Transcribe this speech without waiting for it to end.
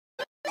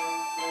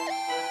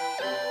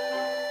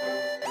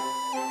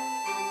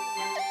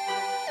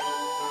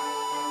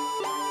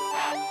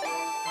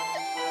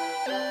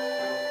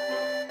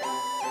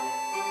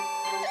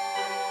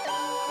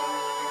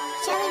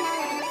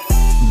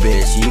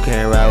Bitch, you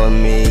can't ride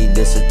with me,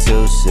 this a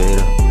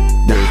two-seater.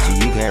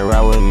 Bitch, you can't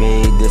ride with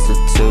me, this a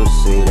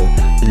two-seater.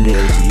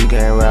 Bitch, you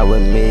can't ride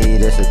with me,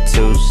 this a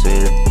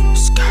two-seater.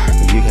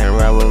 You can't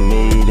ride with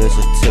me, this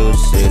a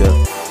two-seater.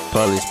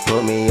 Police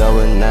put me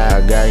over, now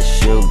I gotta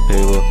shoot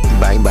people.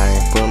 Bang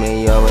bang, put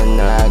me over,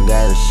 now I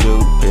gotta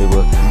shoot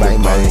people.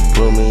 Bang bang,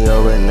 put me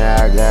over,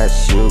 now I gotta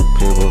shoot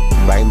people.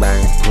 Bang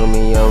bang, put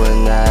me over,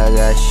 now I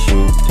gotta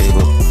shoot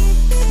people.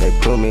 They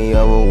put me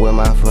over with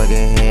my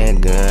fucking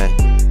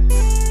handgun.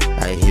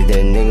 I hit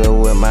that nigga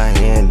with my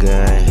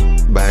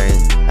handgun. Bang,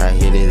 I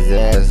hit his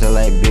ass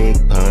like Big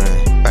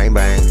Pun. Bang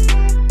bang,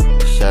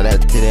 shout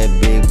out to that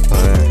Big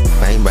Pun.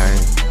 Bang bang,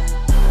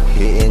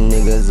 hitting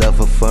niggas up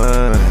for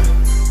fun.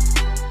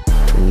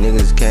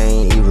 Niggas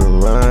can't even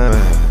run.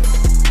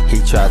 He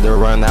tried to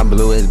run, I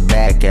blew his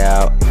back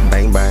out.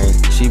 Bang bang,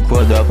 she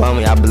pulled up on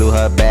me, I blew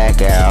her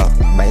back out.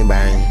 Bang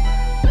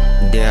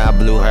bang, then I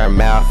blew her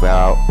mouth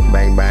out.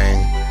 Bang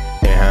bang,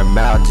 and her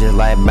mouth just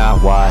like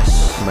mouthwash.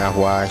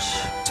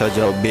 Mouthwash. Told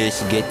your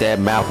bitch to get that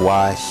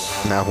mouthwash.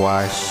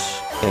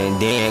 Mouthwash.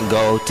 And then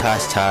go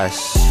touch touch.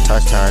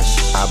 Touch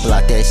touch. I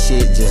blocked that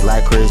shit just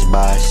like Chris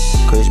Bosh.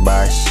 Chris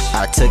Bosh.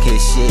 I took his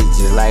shit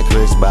just like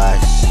Chris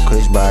Bosh.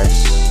 Chris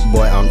Bosh.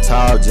 Boy, I'm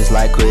tall just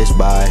like Chris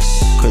Bosh.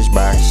 Chris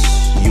Bosh.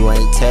 You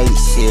ain't take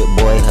shit,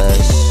 boy,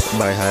 hush.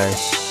 Boy,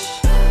 hush.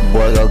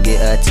 Boy, go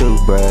get a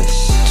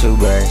toothbrush.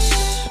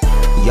 Toothbrush.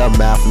 Your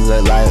mouth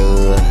look like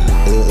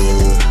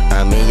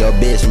I mean your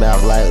bitch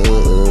mouth like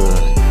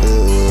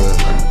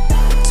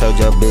Told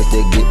your bitch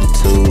to get the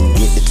two,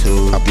 get the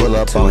two. I pull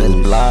up on his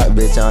block,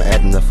 bitch, I'm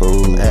acting the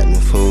fool, acting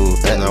the fool.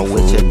 And I'm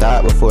with your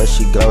thought before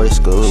she go to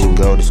school. She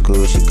go to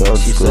school, she go to school.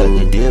 She suck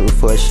the dick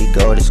before she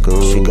go to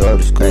school. She go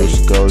to school,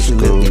 she go to school. She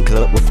lick the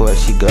club before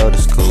she go to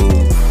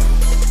school.